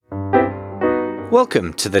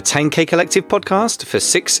Welcome to the 10K Collective podcast for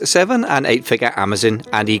 6, 7 and 8-figure Amazon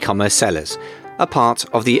and e-commerce sellers, a part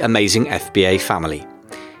of the amazing FBA family.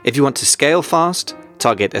 If you want to scale fast,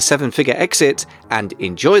 target a 7-figure exit and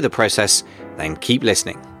enjoy the process, then keep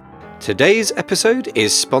listening. Today's episode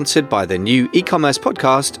is sponsored by the new e-commerce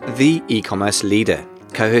podcast, The E-Commerce Leader,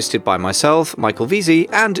 co-hosted by myself, Michael Veazey,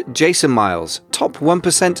 and Jason Miles, top 1%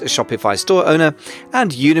 Shopify store owner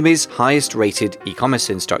and Udemy's highest rated e-commerce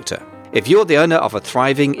instructor. If you're the owner of a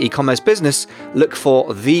thriving e-commerce business, look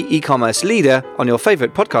for The E-Commerce Leader on your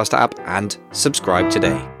favorite podcast app and subscribe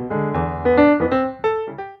today.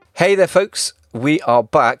 Hey there, folks. We are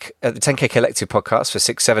back at the 10K Collective podcast for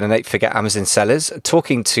 6, 7 and 8-figure Amazon sellers,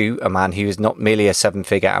 talking to a man who is not merely a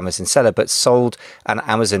 7-figure Amazon seller, but sold an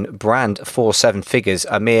Amazon brand for 7 figures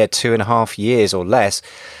a mere 2.5 years or less,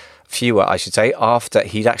 fewer, I should say, after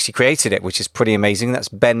he'd actually created it, which is pretty amazing. That's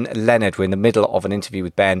Ben Leonard. We're in the middle of an interview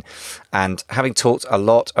with Ben, and having talked a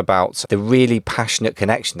lot about the really passionate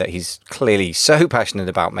connection that he's clearly so passionate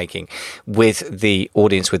about making with the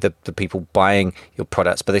audience, with the people buying your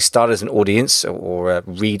products. But they start as an audience or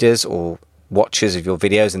readers or watchers of your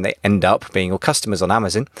videos, and they end up being your customers on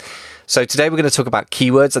Amazon. So today we're going to talk about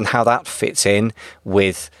keywords and how that fits in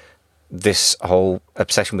with this whole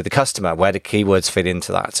obsession with the customer. Where do keywords fit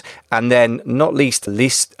into that? And then not least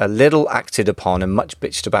a little acted upon and much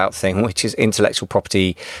bitched about thing, which is intellectual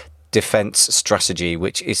property defense strategy,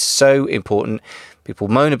 which is so important. People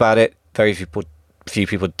moan about it. Very few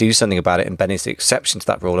people do something about it, and Ben is the exception to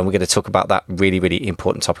that rule. And we're going to talk about that really, really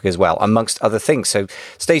important topic as well, amongst other things. So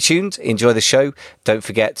stay tuned, enjoy the show. Don't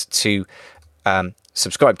forget to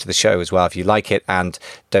subscribe to the show as well if you like it, and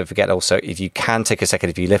don't forget also, if you can take a second,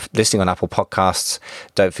 if you're listening on Apple Podcasts,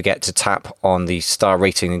 don't forget to tap on the star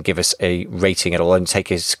rating and give us a rating. It'll only take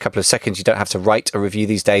us a couple of seconds. You don't have to write a review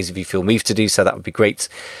these days. If you feel moved to do so, that would be great.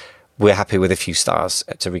 We're happy with a few stars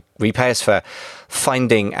to repay us for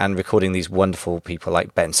finding and recording these wonderful people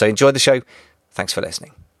like Ben. So enjoy the show. Thanks for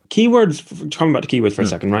listening. Keywords, coming back to keywords for a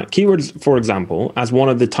second, right? Keywords, for example, as one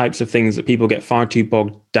of the types of things that people get far too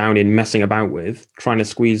bogged down in messing about with, trying to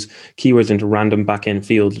squeeze keywords into random back-end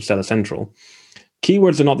fields of Seller Central.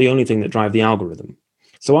 Keywords are not the only thing that drive the algorithm.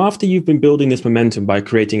 So after you've been building this momentum by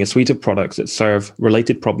creating a suite of products that serve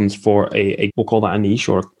related problems for we'll call that a niche,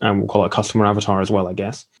 or we'll call it a customer avatar as well, I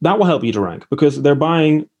guess, that will help you to rank because they're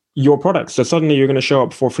buying your products. So suddenly you're going to show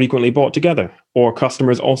up for frequently bought together, or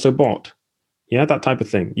customers also bought. Yeah, that type of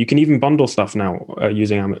thing. You can even bundle stuff now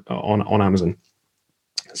using on Amazon.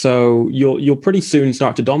 So you'll pretty soon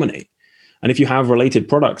start to dominate. And if you have related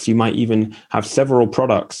products, you might even have several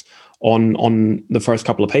products on the first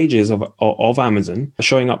couple of pages of Amazon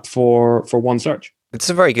showing up for one search. It's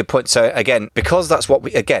a very good point. So again, because that's what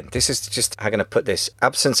this is just, how can I put this?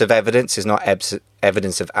 Absence of evidence is not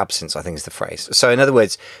evidence of absence, I think is the phrase. So in other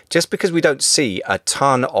words, just because we don't see a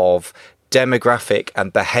ton of demographic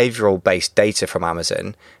and behavioral based data from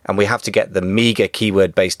Amazon, and we have to get the meager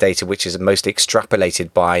keyword based data, which is mostly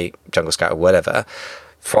extrapolated by Jungle Scout or whatever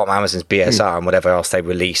from Amazon's BSR and whatever else they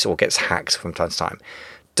release or gets hacked from time to time,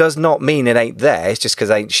 does not mean it ain't there. It's just because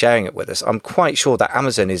they ain't sharing it with us. I'm quite sure that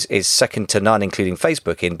Amazon is second to none, including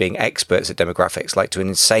Facebook, in being experts at demographics, like to an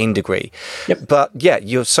insane degree. Yep. But yeah,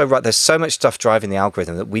 you're so right. There's so much stuff driving the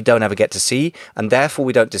algorithm that we don't ever get to see, and therefore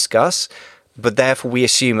we don't discuss. But therefore we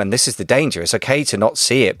assume, and this is the danger, it's okay to not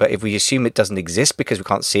see it, but if we assume it doesn't exist because we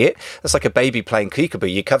can't see it, that's like a baby playing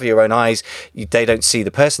peekaboo. You cover your own eyes, they don't see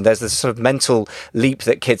the person. There's this sort of mental leap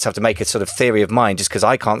that kids have to make, a sort of theory of mind. Just because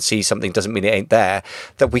I can't see something doesn't mean it ain't there,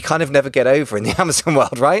 that we kind of never get over in the Amazon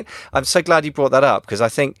world, right? I'm so glad you brought that up, because I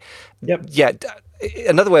think,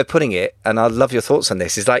 another way of putting it, and I love your thoughts on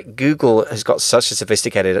this, is like Google has got such a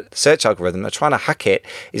sophisticated search algorithm that trying to hack it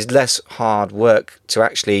is less hard work to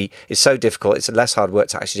actually, it's so difficult, it's less hard work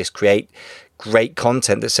to actually just create great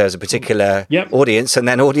content that serves a particular audience and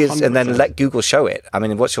then 100%. Let Google show it. I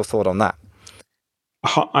mean, what's your thought on that?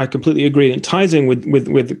 I completely agree. It ties in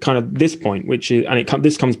with kind of this point, which is, and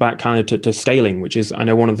this comes back kind of to scaling, which is, I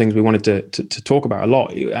know one of the things we wanted to talk about a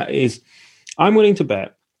lot is, I'm willing to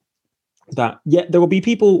bet that there will be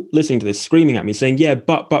people listening to this screaming at me saying,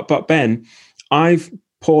 but Ben, I've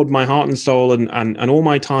poured my heart and soul and all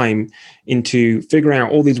my time into figuring out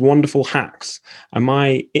all these wonderful hacks, and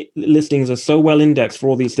my listings are so well indexed for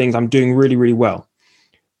all these things. I'm doing really, really well.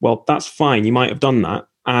 Well, that's fine. You might have done that.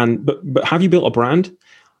 But have you built a brand,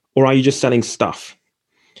 or are you just selling stuff?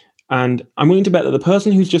 And I'm willing to bet that the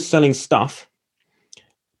person who's just selling stuff,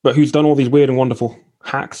 but who's done all these weird and wonderful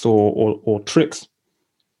hacks or tricks,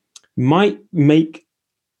 might make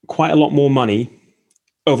quite a lot more money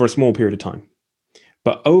over a small period of time.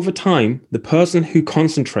 But over time, the person who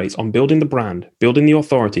concentrates on building the brand, building the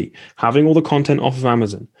authority, having all the content off of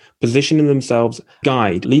Amazon, positioning themselves,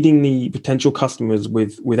 guide, leading the potential customers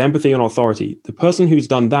with empathy and authority, the person who's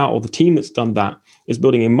done that, or the team that's done that, is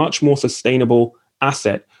building a much more sustainable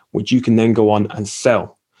asset, which you can then go on and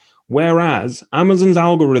sell. Whereas Amazon's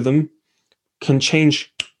algorithm can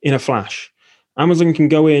change in a flash. Amazon can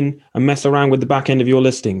go in and mess around with the back end of your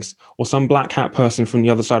listings, or some black hat person from the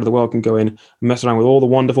other side of the world can go in and mess around with all the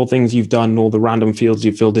wonderful things you've done, all the random fields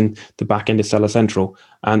you've filled in the back end of Seller Central.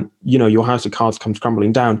 And, your house of cards comes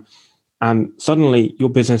crumbling down, and suddenly your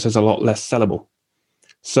business is a lot less sellable.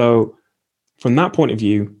 So from that point of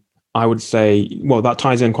view, I would say, well, that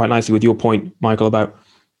ties in quite nicely with your point, Michael, about,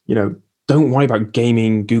 don't worry about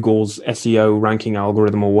gaming Google's SEO ranking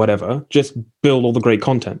algorithm or whatever. Just build all the great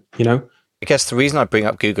content, I guess the reason I bring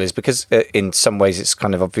up Google is because in some ways it's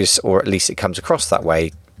kind of obvious, or at least it comes across that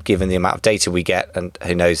way, given the amount of data we get, and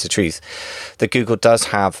who knows the truth, that Google does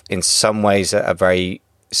have in some ways a very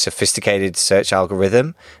sophisticated search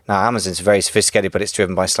algorithm. Now, Amazon's very sophisticated, but it's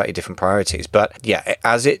driven by slightly different priorities. But yeah,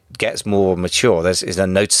 as it gets more mature, there's a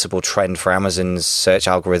noticeable trend for Amazon's search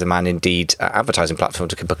algorithm and indeed advertising platform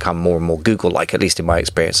to become more and more Google-like, at least in my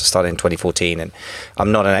experience. I started in 2014, and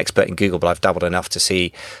I'm not an expert in Google, but I've dabbled enough to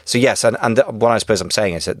see. So yes, and what I suppose I'm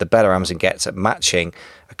saying is that the better Amazon gets at matching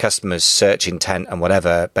a customer's search intent and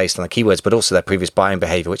whatever based on the keywords, but also their previous buying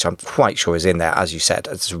behavior, which I'm quite sure is in there, as you said.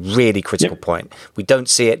 It's a really critical point. We don't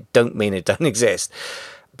see it, don't mean it don't exist.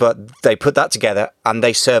 But they put that together and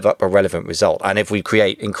they serve up a relevant result. And if we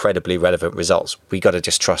create incredibly relevant results, we got to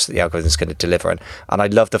just trust that the algorithm is going to deliver. And I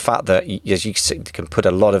love the fact that as you can put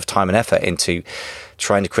a lot of time and effort into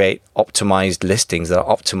trying to create optimized listings that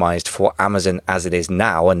are optimized for Amazon as it is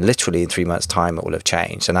now, and literally in 3 months' time it will have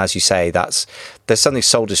changed. And as you say, there's something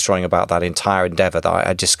soul destroying about that entire endeavor that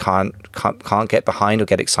I just can't get behind or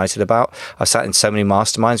get excited about. I've sat in so many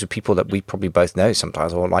masterminds with people that we probably both know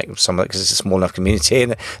sometimes, or like some of it, because it's a small enough community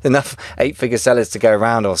and enough 8-figure sellers to go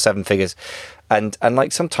around, or 7 figures. And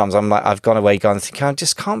like sometimes I'm like, I've gone away going, thinking, I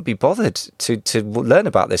just can't be bothered to learn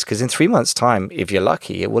about this, because in 3 months' time, if you're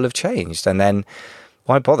lucky, it will have changed. And then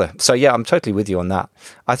why bother? So yeah, I'm totally with you on that.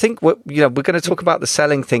 I think we're going to talk about the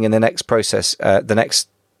selling thing in the next process, the next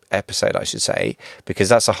episode, I should say, because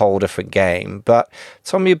that's a whole different game. But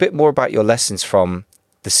tell me a bit more about your lessons from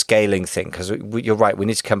the scaling thing, because you're right, we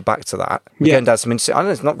need to come back to that. We're going down some interesting, I know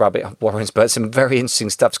it's not rabbit warrens, but some very interesting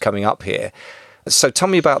stuff's coming up here. So tell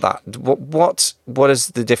me about that. What is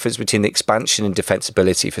the difference between the expansion and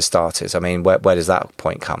defensibility for starters? I mean, where does that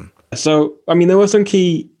point come? So, I mean, there were some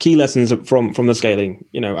key lessons from the scaling,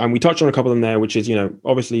 and we touched on a couple of them there, which is,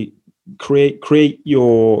 obviously create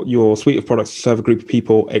your suite of products to serve a group of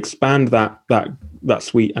people, expand that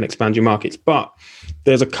suite and expand your markets. But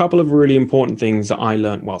there's a couple of really important things that I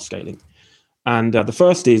learned while scaling. And the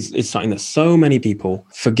first is something that so many people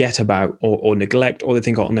forget about or neglect, or they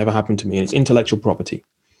think, oh, it'll never happen to me. And it's intellectual property.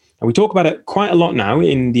 And we talk about it quite a lot now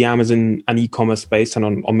in the Amazon and e-commerce space and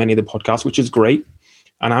on many of the podcasts, which is great.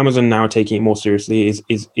 And Amazon now taking it more seriously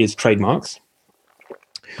is trademarks.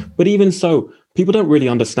 But even so, people don't really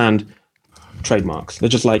understand trademarks. They're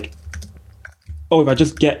just like, oh, if I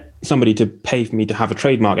just get somebody to pay for me to have a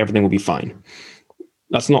trademark, everything will be fine.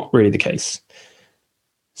 That's not really the case.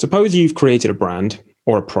 Suppose you've created a brand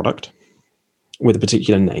or a product with a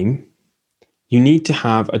particular name. You need to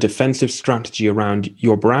have a defensive strategy around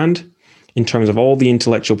your brand in terms of all the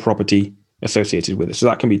intellectual property associated with it. So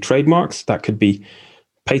that can be trademarks, that could be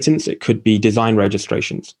patents, it could be design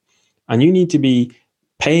registrations. And you need to be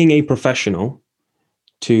paying a professional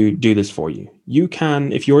to do this for you. You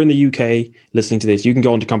can, if you're in the UK listening to this, you can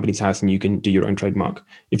go onto Companies House and you can do your own trademark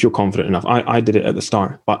if you're confident enough. I did it at the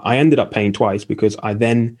start, but I ended up paying twice because I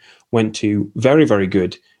then went to very, very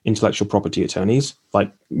good intellectual property attorneys,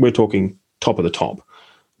 like we're talking top of the top,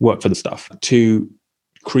 work for the stuff, to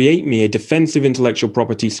create me a defensive intellectual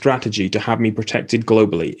property strategy to have me protected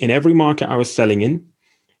globally in every market I was selling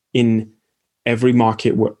in every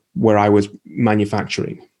market where I was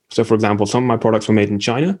manufacturing. So, for example, some of my products were made in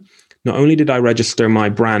China. Not only did I register my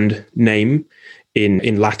brand name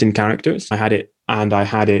in Latin characters, I had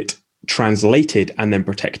it translated and then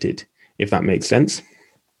protected, if that makes sense.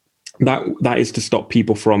 That is to stop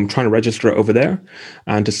people from trying to register it over there,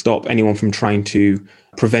 and to stop anyone from trying to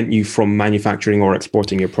prevent you from manufacturing or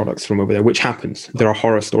exporting your products from over there, which happens. There are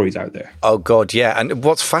horror stories out there. Oh God, yeah. And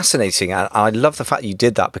what's fascinating, and I love the fact you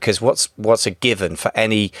did that, because what's a given for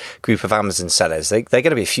any group of Amazon sellers, they're going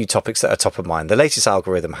to be a few topics that are top of mind. The latest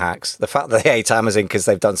algorithm hacks, the fact that they hate Amazon because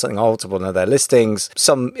they've done something horrible in their listings,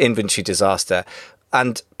 some inventory disaster.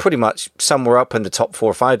 And pretty much some were up in the top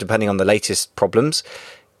 4 or 5, depending on the latest problems.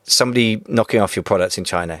 Somebody knocking off your products in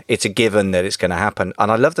China. It's a given that it's going to happen.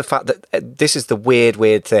 And I love the fact that this is the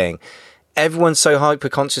weird thing. Everyone's so hyper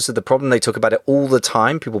conscious of the problem. They talk about it all the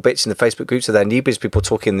time. People bitch in the Facebook groups of their newbies, people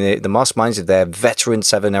talking in the masterminds of their veteran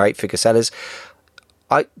 7 or 8 figure sellers.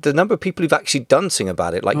 The number of people who've actually done something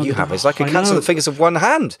about it, like you have, is like a count on the fingers of one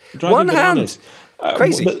hand. One hand.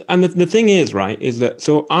 Crazy. And the thing is, right, is that,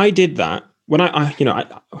 so I did that when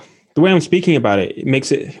the way I'm speaking about it, it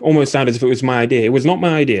makes it almost sound as if it was my idea. It was not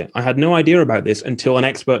my idea. I had no idea about this until an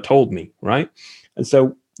expert told me, right? And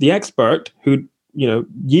so the expert who,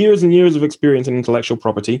 years and years of experience in intellectual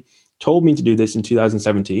property told me to do this in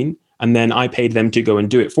 2017, and then I paid them to go and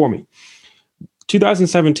do it for me.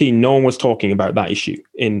 2017, no one was talking about that issue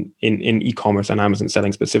in e-commerce and Amazon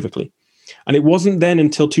selling specifically. And it wasn't then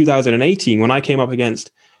until 2018 when I came up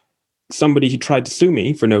against somebody who tried to sue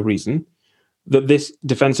me for no reason that this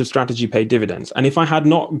defensive strategy paid dividends. And if I had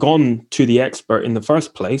not gone to the expert in the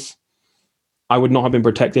first place, I would not have been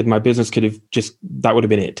protected. My business could have that would have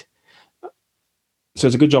been it. So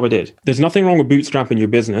it's a good job I did. There's nothing wrong with bootstrapping your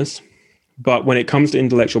business, but when it comes to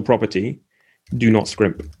intellectual property, do not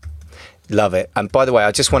scrimp. Love it. And by the way,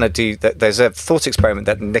 I just want to do that. There's a thought experiment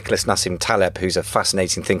that Nicholas Nassim Taleb, who's a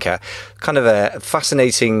fascinating thinker, kind of a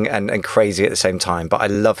fascinating and crazy at the same time, but I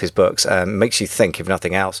love his books. Makes you think, if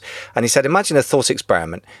nothing else. And he said, imagine a thought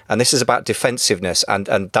experiment. And this is about defensiveness. And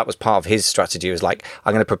that was part of his strategy. It was like,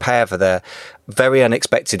 I'm going to prepare for the very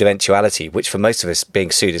unexpected eventuality, which for most of us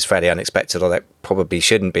being sued is fairly unexpected, although it probably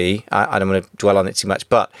shouldn't be. I don't want to dwell on it too much.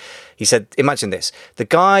 But he said, imagine this. The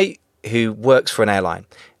guy who works for an airline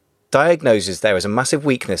diagnoses there is a massive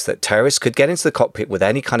weakness that terrorists could get into the cockpit with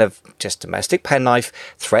any kind of just domestic penknife,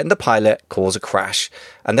 threaten the pilot, cause a crash.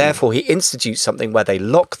 And therefore, he institutes something where they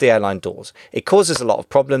lock the airline doors. It causes a lot of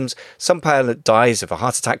problems. Some pilot dies of a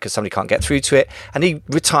heart attack because somebody can't get through to it. And he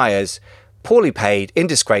retires, poorly paid, in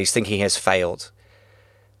disgrace, thinking he has failed.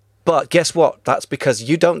 But guess what? That's because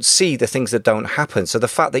you don't see the things that don't happen. So the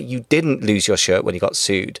fact that you didn't lose your shirt when you got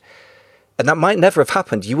sued, and that might never have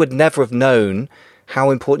happened. You would never have known how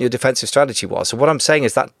important your defensive strategy was. So what I'm saying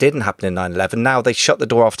is that didn't happen in 9/11. Now they shut the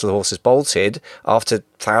door after the horses bolted, after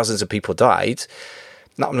thousands of people died.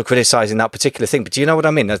 Not I'm not criticizing that particular thing, but do you know what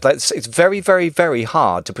I mean? It's very, very, very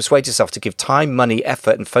hard to persuade yourself to give time, money,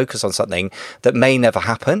 effort, and focus on something that may never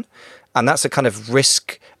happen. And that's a kind of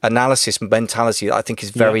risk analysis mentality that I think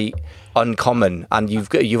is very uncommon. And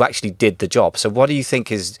you actually did the job. So why do you think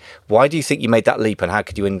you made that leap, and how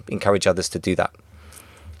could you encourage others to do that?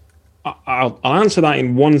 I'll answer that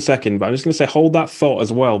in 1 second, but I'm just going to say hold that thought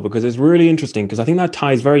as well, because it's really interesting, because I think that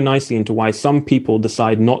ties very nicely into why some people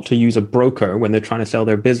decide not to use a broker when they're trying to sell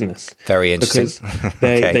their business. Very interesting. Because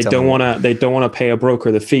they don't want to pay a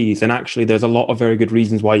broker the fees. And actually, there's a lot of very good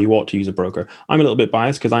reasons why you ought to use a broker. I'm a little bit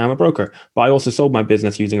biased because I am a broker, but I also sold my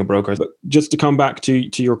business using a broker. But just to come back to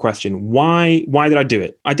your question, why did I do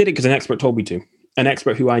it? I did it because an expert told me to, an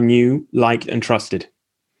expert who I knew, liked, and trusted.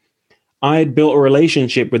 I had built a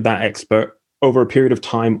relationship with that expert over a period of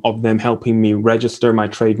time of them helping me register my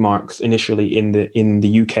trademarks initially in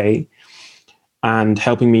the UK, and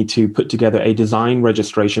helping me to put together a design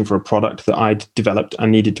registration for a product that I'd developed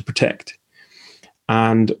and needed to protect.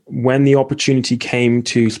 And when the opportunity came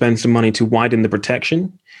to spend some money to widen the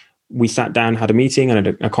protection, we sat down, had a meeting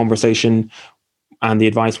and a conversation. And the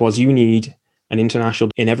advice was, you need an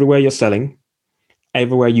international in everywhere you're selling,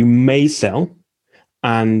 everywhere you may sell,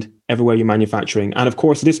 and everywhere you're manufacturing. And of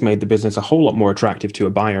course, this made the business a whole lot more attractive to a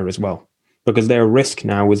buyer as well, because their risk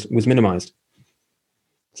now was minimized.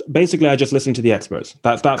 So basically, I just listened to the experts.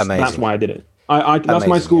 That's why I did it. That's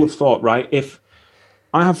my school of thought, right? If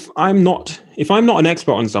I'm not an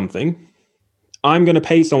expert on something, I'm going to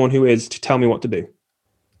pay someone who is to tell me what to do.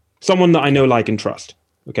 Someone that I know, like, and trust.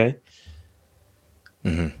 Okay.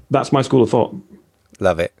 Mm-hmm. That's my school of thought.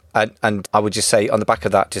 Love it. And I would just say on the back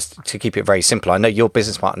of that, just to keep it very simple, I know your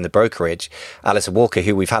business partner in the brokerage, Alison Walker,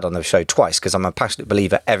 who we've had on the show twice, because I'm a passionate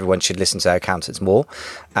believer everyone should listen to their accountants more.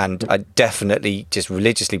 And I definitely just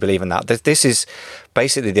religiously believe in that. This is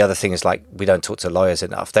basically the other thing is, like, we don't talk to lawyers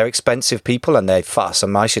enough. They're expensive people and they fuss.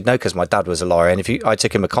 And I should know because my dad was a lawyer. And if I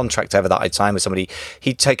took him a contract ever that I'd signed with somebody,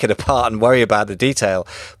 he'd take it apart and worry about the detail.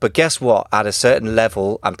 But guess what? At a certain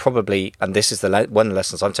level, and probably, and this is one of the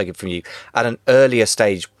lessons I'm taking from you, at an earlier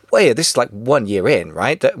stage, this is like 1 year in,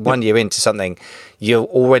 right? That 1 year into something, you're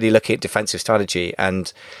already looking at defensive strategy.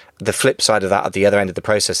 And the flip side of that, at the other end of the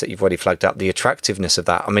process that you've already flagged up, the attractiveness of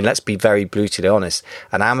that. I mean, let's be very brutally honest.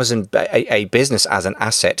 An Amazon, a business as an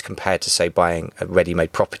asset compared to, say, buying a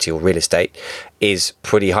ready-made property or real estate is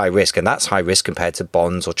pretty high risk. And that's high risk compared to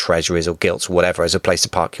bonds or treasuries or gilts or whatever as a place to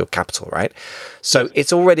park your capital, right? So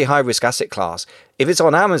it's already high risk asset class. If it's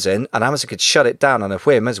on Amazon and Amazon could shut it down on a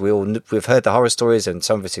whim, as we've heard the horror stories and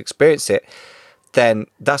some of us experienced it, then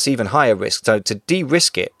that's even higher risk. So to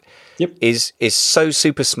de-risk it, is so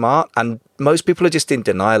super smart, and most people are just in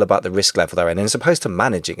denial about the risk level they're in, and as opposed to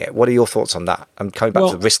managing it. What are your thoughts on that? I'm coming back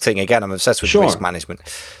to the risk thing again. I'm obsessed with risk management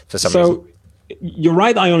for some reason. You're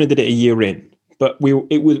right that I only did it a year in, but we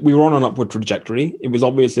were on an upward trajectory. It was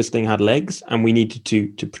obvious this thing had legs, and we needed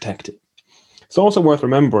to protect it. It's also worth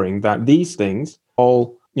remembering that these things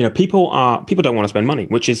all, people don't want to spend money,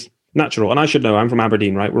 which is natural. And I should know, I'm from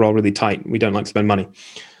Aberdeen, right? We're all really tight. We don't like to spend money.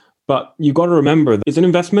 But you've got to remember that it's an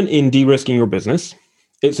investment in de-risking your business.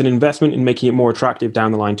 It's an investment in making it more attractive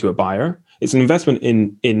down the line to a buyer. It's an investment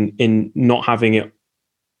in not having it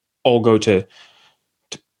all go to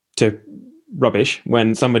rubbish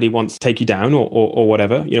when somebody wants to take you down or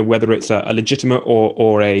whatever, whether it's a legitimate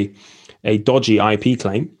or a dodgy IP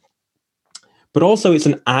claim. But also it's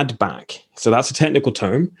an add back. So that's a technical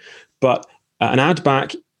term, but an add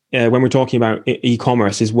back when we're talking about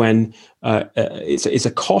e-commerce is when it's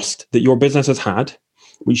a cost that your business has had,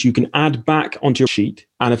 which you can add back onto your sheet,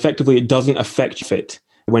 and effectively it doesn't affect it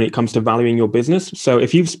when it comes to valuing your business. So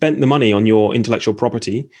if you've spent the money on your intellectual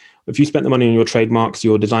property, if you spent the money on your trademarks,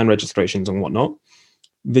 your design registrations and whatnot,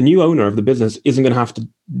 the new owner of the business isn't going to have to,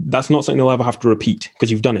 that's not something they'll ever have to repeat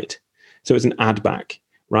because you've done it. So it's an add back,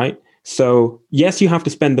 right? So yes, you have to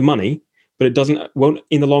spend the money, but won't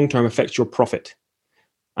in the long term affect your profit.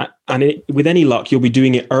 And with any luck, you'll be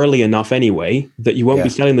doing it early enough anyway that you won't be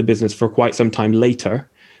selling the business for quite some time later.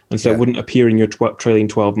 And so it wouldn't appear in your trailing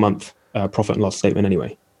 12-month profit and loss statement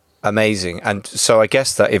anyway. Amazing. And so I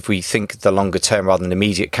guess that if we think the longer term rather than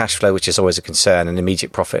immediate cash flow, which is always a concern, and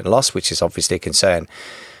immediate profit and loss, which is obviously a concern.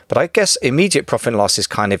 But I guess immediate profit and loss is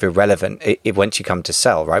kind of irrelevant once you come to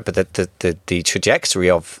sell, right? But the trajectory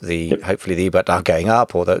of hopefully the EBITDA going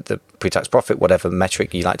up, or the pre-tax profit, whatever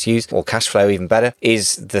metric you like to use, or cash flow even better,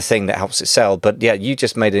 is the thing that helps it sell. But yeah, you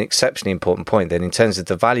just made an exceptionally important point that in terms of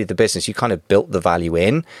the value of the business, you kind of built the value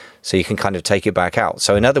in, so you can kind of take it back out.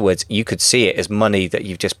 So in other words, you could see it as money that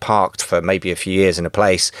you've just parked for maybe a few years in a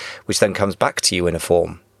place, which then comes back to you in a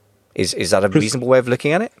form. Is that a reasonable way of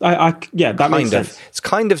looking at it? Yeah, that makes sense. It's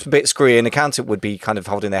kind of a bit screwy. An accountant would be kind of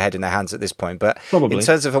holding their head in their hands at this point, but probably in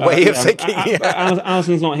terms of a way of thinking,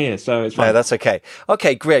 Alison's not here, so it's fine. No, that's okay.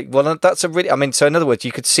 Okay, great. Well, that's so in other words,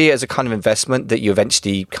 you could see it as a kind of investment that you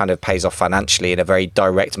eventually kind of pays off financially in a very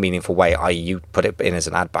direct, meaningful way, i.e. you put it in as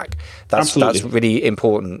an ad back. That's really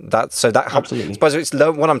important. That helps. Absolutely. I suppose it's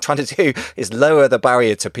what I'm trying to do is lower the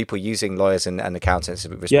barrier to people using lawyers and accountants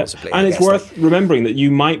responsibly. Yeah. And it's worth remembering that you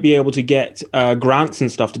might be able to get grants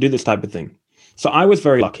and stuff to do this type of thing. So I was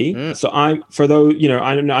very lucky. So I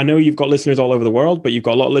know you've got listeners all over the world, but you've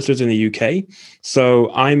got a lot of listeners in the UK.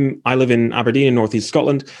 So I live in Aberdeen in Northeast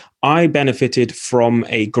Scotland. I benefited from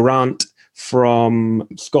a grant from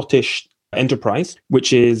Scottish Enterprise,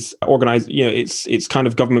 which is organized, it's kind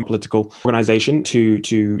of government political organization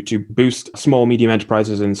to boost small medium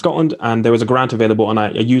enterprises in Scotland. And there was a grant available, and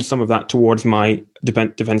I used some of that towards my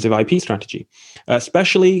defensive IP strategy,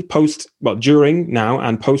 especially during now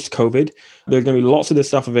and post COVID. There's going to be lots of this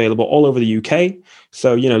stuff available all over the UK.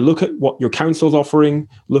 So, look at what your council's offering,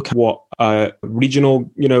 look at what regional,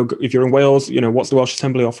 if you're in Wales, what's the Welsh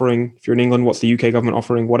Assembly offering? If you're in England, what's the UK government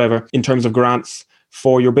offering? Whatever, in terms of grants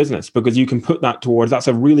for your business, because you can put that towards, that's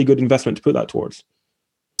a really good investment to put that towards.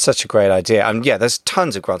 Such a great idea. And there's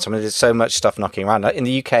tons of grants. I mean, there's so much stuff knocking around. In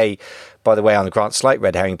the UK, by the way, on the grants, slight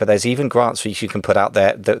red herring, but there's even grants which you can put out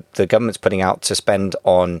there that the government's putting out to spend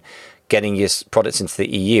on getting your products into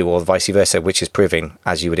the EU or vice versa, which is proving,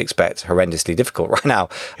 as you would expect, horrendously difficult right now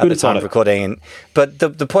at the time of recording. But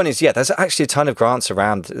the point is, there's actually a ton of grants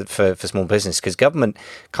around for small business, because government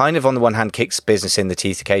kind of on the one hand kicks business in the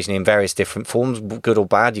teeth occasionally in various different forms, good or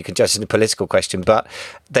bad. You can judge it a political question, but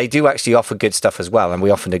they do actually offer good stuff as well, and we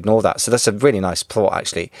often ignore that. So that's a really nice thought,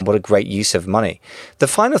 actually. What a great use of money. The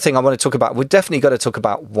final thing I want to talk about, we've definitely got to talk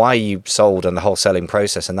about why you sold and the whole selling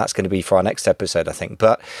process, and that's going to be for our next episode, I think.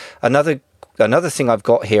 But Another thing I've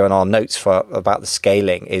got here on our notes about the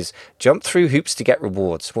scaling is jump through hoops to get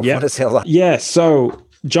rewards. What is it like? Yeah, so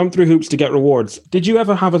jump through hoops to get rewards. Did you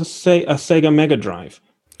ever have a Sega Mega Drive?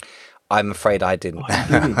 I'm afraid I didn't.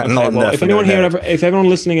 Well, if anyone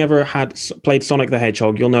listening ever had played Sonic the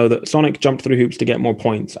Hedgehog, you'll know that Sonic jumped through hoops to get more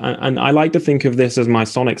points. And I like to think of this as my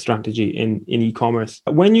Sonic strategy in e-commerce.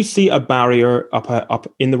 When you see a barrier up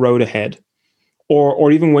in the road ahead,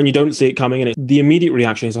 or even when you don't see it coming, and the immediate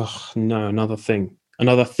reaction is, oh no, another thing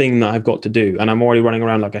that I've got to do, and I'm already running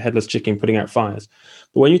around like a headless chicken putting out fires.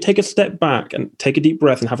 But when you take a step back and take a deep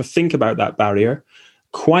breath and have a think about that barrier,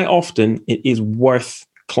 quite often it is worth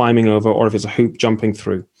climbing over, or if it's a hoop, jumping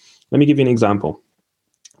through. Let me give you an example.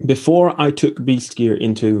 Before I took Beast Gear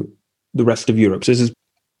into the rest of Europe, so this is,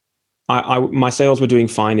 my sales were doing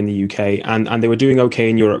fine in the UK, and they were doing okay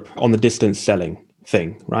in Europe on the distance selling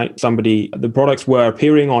thing, right? The products were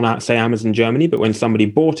appearing on, say, Amazon Germany, but when somebody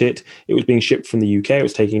bought it, it was being shipped from the UK. It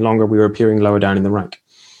was taking longer. We were appearing lower down in the rank.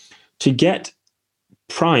 To get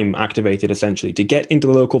Prime activated, essentially, to get into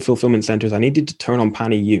the local fulfillment centers, I needed to turn on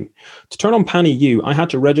Pan EU. To turn on Pan EU, I had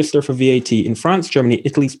to register for VAT in France, Germany,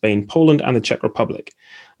 Italy, Spain, Poland, and the Czech Republic.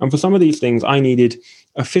 And for some of these things, I needed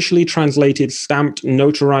officially translated, stamped,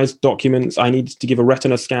 notarized documents. I needed to give a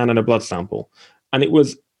retina scan and a blood sample. And it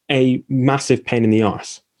was a massive pain in the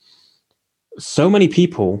arse. So many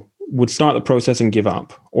people would start the process and give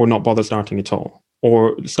up, or not bother starting at all,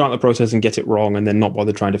 or start the process and get it wrong and then not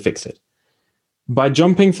bother trying to fix it. By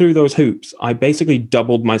jumping through those hoops, I basically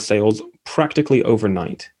doubled my sales practically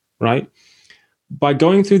overnight, right? By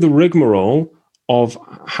going through the rigmarole of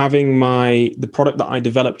having the product that I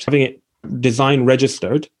developed, having it design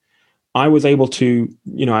registered, I was able to,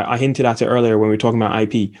 I hinted at it earlier when we were talking about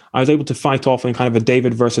IP. I was able to fight off in kind of a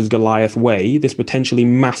David versus Goliath way, this potentially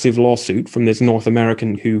massive lawsuit from this North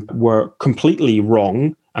American who were completely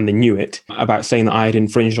wrong, and they knew it, about saying that I had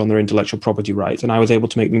infringed on their intellectual property rights, and I was able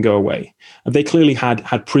to make them go away. And they clearly had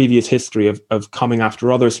previous history of coming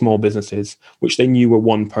after other small businesses, which they knew were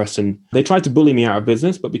one person. They tried to bully me out of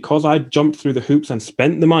business, but because I jumped through the hoops and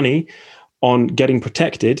spent the money on getting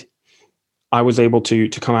protected, I was able to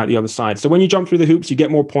come out the other side. So when you jump through the hoops, you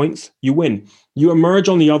get more points, you win. You emerge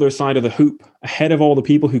on the other side of the hoop ahead of all the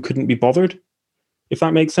people who couldn't be bothered, if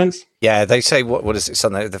that makes sense. Yeah, they say, what is it,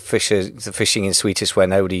 something like the fishing in sweetest where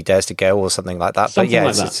nobody dares to go, or something like that. Something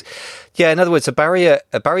like that. In other words, a barrier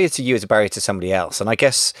to you is a barrier to somebody else. And I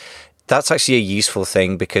guess that's actually a useful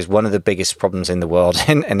thing, because one of the biggest problems in the world,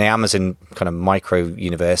 in the Amazon kind of micro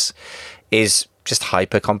universe, is just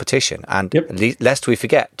hyper competition. And lest we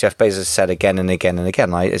forget, Jeff Bezos said again and again and again,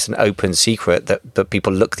 like, it's an open secret that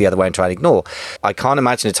people look the other way and try and ignore. I can't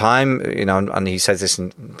imagine a time, and he says this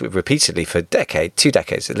repeatedly for 2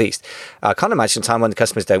 decades at least. I can't imagine a time when the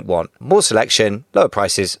customers don't want more selection, lower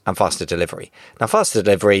prices, and faster delivery. Now, faster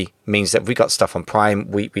delivery means that if we got stuff on Prime,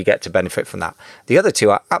 we get to benefit from that. The other two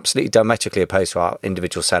are absolutely diametrically opposed to our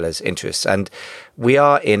individual sellers' interests. And we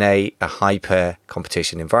are in a hyper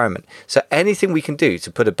competition environment. So anything we can do to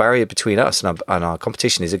put a barrier between us and our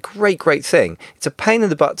competition is a great thing. It's a pain in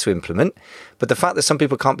the butt to implement, but the fact that some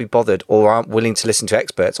people can't be bothered, or aren't willing to listen to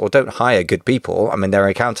experts, or don't hire good people. I mean, there are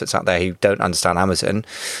accountants out there who don't understand Amazon,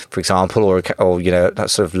 for example, or that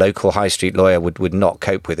sort of local high street lawyer would not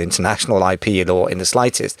cope with international IP law in the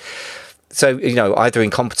slightest. So, either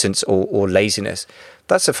incompetence or laziness.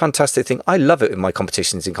 That's a fantastic thing. I love it when my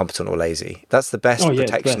competition is incompetent or lazy. That's the best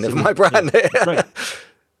protection of my brand. Right.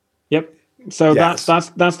 Yep. So that's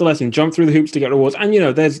the lesson. Jump through the hoops to get rewards. And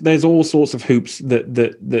there's all sorts of hoops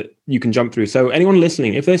that you can jump through. So anyone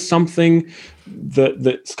listening, if there's something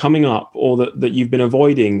that's coming up, or that you've been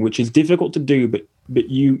avoiding, which is difficult to do, but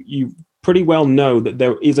you pretty well know that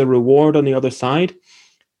there is a reward on the other side,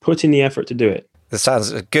 put in the effort to do it. That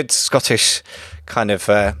sounds a good Scottish kind of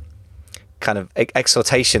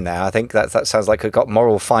exhortation there. I think that sounds like it got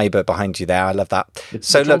moral fibre behind you there. I love that. The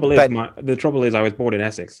trouble is I was born in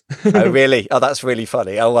Essex. Oh, really? Oh, that's really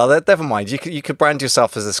funny. Oh, well, never mind. You could brand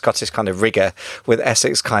yourself as a Scottish kind of rigger with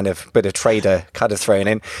Essex kind of bit of trader kind of thrown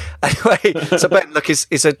in. Anyway, so Ben, look,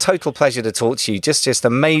 it's a total pleasure to talk to you. Just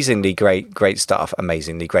amazingly great stuff.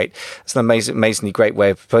 Amazingly great. It's an amazingly great way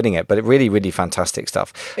of putting it, but really, really fantastic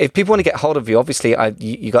stuff. If people want to get hold of you, obviously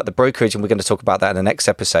you got the brokerage, and we're going to talk about that in the next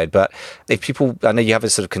episode, but if people, I know you have a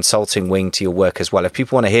sort of consulting wing to your work as well. If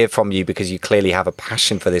people want to hear from you because you clearly have a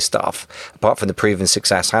passion for this stuff, apart from the proven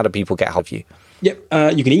success, how do people get hold of you?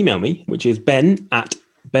 Yep. You can email me, which is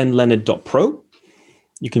ben@benleonard.pro.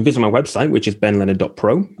 You can visit my website, which is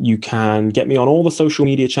benleonard.pro. You can get me on all the social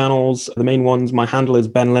media channels. The main ones, my handle is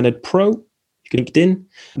benleonardpro. You can link it in.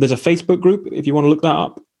 There's a Facebook group if you want to look that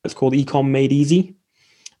up. It's called Ecom Made Easy.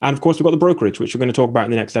 And of course, we've got the brokerage, which we're going to talk about in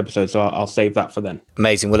the next episode. So I'll save that for then.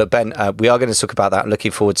 Amazing. Well, look, Ben, we are going to talk about that. I'm looking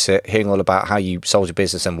forward to hearing all about how you sold your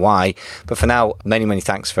business and why. But for now, many, many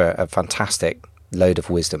thanks for a fantastic load of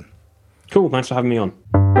wisdom. Cool. Thanks for having me on.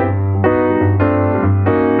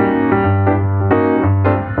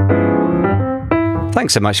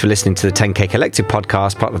 Thanks so much for listening to the 10K Collective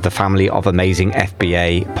podcast, part of the family of amazing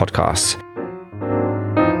FBA podcasts.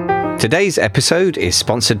 Today's episode is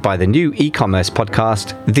sponsored by the new e-commerce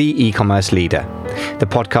podcast, The E-Commerce Leader. The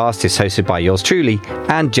podcast is hosted by yours truly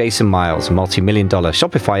and Jason Miles, multi-million-dollar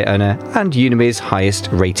Shopify owner and Udemy's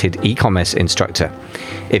highest-rated e-commerce instructor.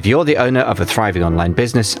 If you're the owner of a thriving online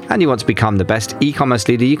business and you want to become the best e-commerce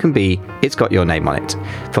leader you can be, it's got your name on it.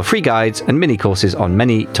 For free guides and mini courses on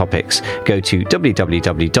many topics, go to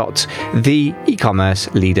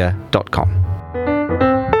www.theecommerceleader.com.